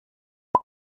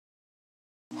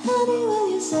Anywhere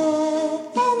you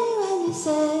say, anywhere you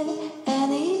say,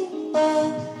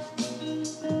 anywhere.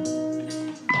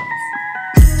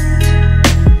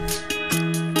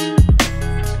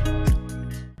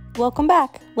 Welcome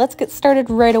back. Let's get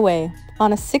started right away.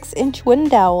 On a 6-inch wooden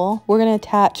dowel, we're going to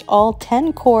attach all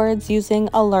 10 cords using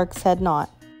a lark's head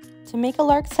knot. To make a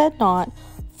lark's head knot,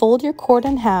 fold your cord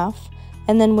in half,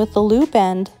 and then with the loop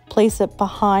end, place it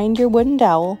behind your wooden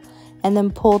dowel, and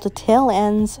then pull the tail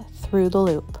ends through the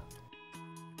loop.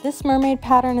 This mermaid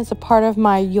pattern is a part of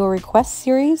my Your Request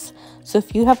series, so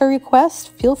if you have a request,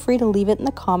 feel free to leave it in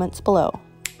the comments below.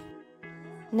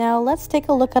 Now let's take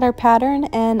a look at our pattern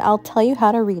and I'll tell you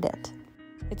how to read it.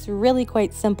 It's really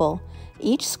quite simple.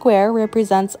 Each square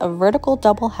represents a vertical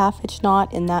double half hitch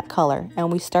knot in that color,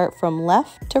 and we start from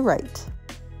left to right.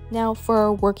 Now for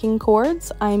our working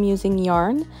cords, I'm using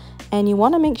yarn, and you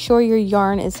want to make sure your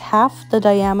yarn is half the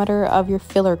diameter of your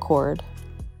filler cord.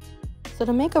 So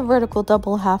to make a vertical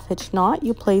double half hitch knot,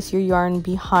 you place your yarn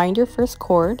behind your first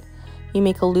cord, you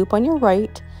make a loop on your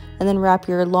right, and then wrap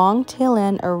your long tail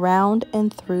end around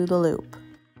and through the loop.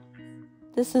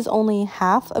 This is only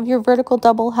half of your vertical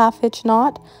double half hitch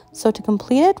knot, so to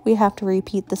complete it, we have to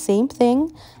repeat the same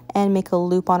thing and make a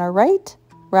loop on our right,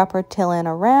 wrap our tail end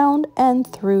around and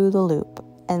through the loop,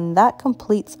 and that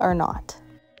completes our knot.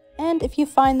 And if you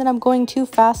find that I'm going too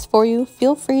fast for you,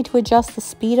 feel free to adjust the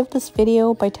speed of this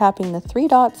video by tapping the 3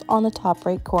 dots on the top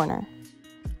right corner.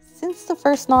 Since the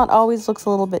first knot always looks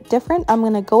a little bit different, I'm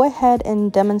going to go ahead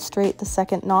and demonstrate the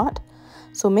second knot.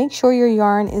 So make sure your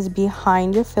yarn is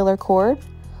behind your filler cord,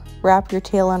 wrap your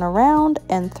tail end around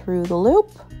and through the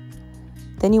loop.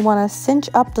 Then you want to cinch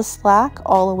up the slack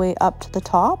all the way up to the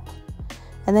top.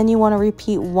 And then you want to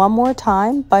repeat one more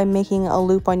time by making a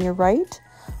loop on your right,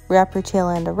 wrap your tail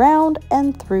end around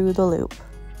and through the loop.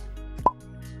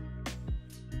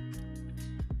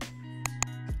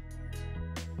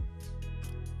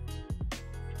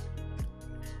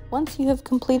 Once you have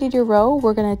completed your row,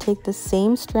 we're going to take the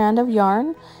same strand of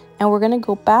yarn and we're going to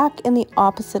go back in the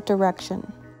opposite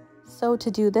direction. So to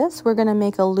do this, we're going to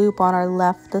make a loop on our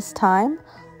left this time,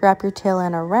 wrap your tail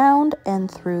end around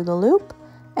and through the loop,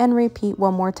 and repeat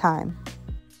one more time.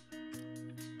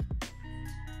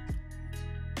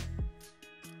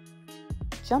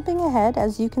 Jumping ahead,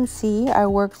 as you can see, I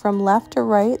worked from left to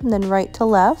right and then right to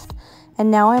left,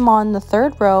 and now I'm on the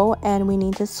third row and we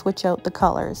need to switch out the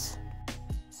colors.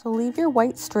 So leave your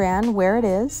white strand where it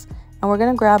is, and we're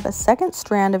going to grab a second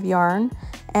strand of yarn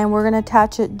and we're going to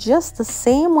attach it just the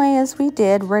same way as we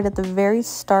did right at the very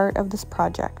start of this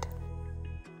project.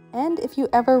 And if you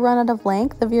ever run out of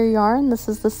length of your yarn, this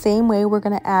is the same way we're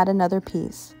going to add another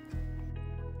piece.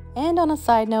 And on a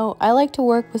side note, I like to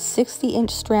work with 60-inch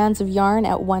strands of yarn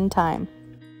at one time.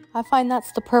 I find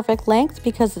that's the perfect length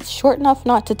because it's short enough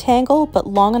not to tangle, but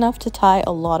long enough to tie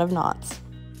a lot of knots.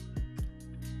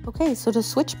 Okay, so to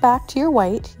switch back to your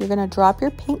white, you're going to drop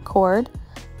your pink cord,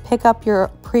 pick up your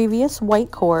previous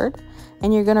white cord,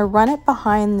 and you're going to run it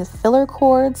behind the filler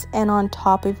cords and on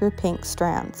top of your pink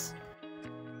strands.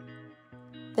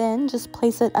 Then just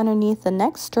place it underneath the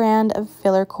next strand of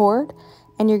filler cord,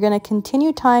 and you're going to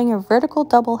continue tying your vertical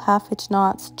double half hitch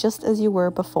knots just as you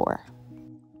were before.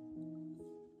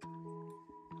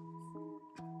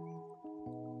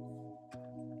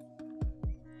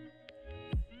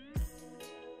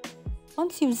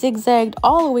 Once you've zigzagged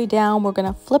all the way down, we're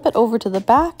going to flip it over to the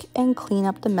back and clean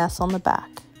up the mess on the back.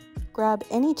 Grab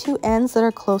any 2 ends that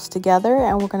are close together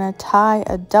and we're going to tie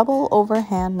a double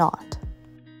overhand knot.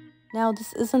 Now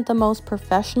this isn't the most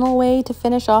professional way to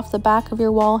finish off the back of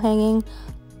your wall hanging,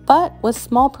 but with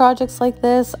small projects like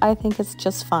this, I think it's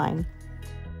just fine.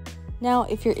 Now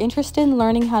if you're interested in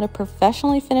learning how to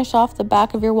professionally finish off the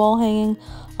back of your wall hanging,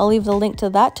 I'll leave the link to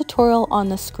that tutorial on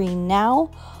the screen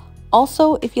now.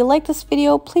 Also, if you like this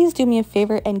video, please do me a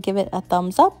favor and give it a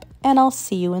thumbs up, and I'll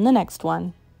see you in the next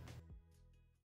one.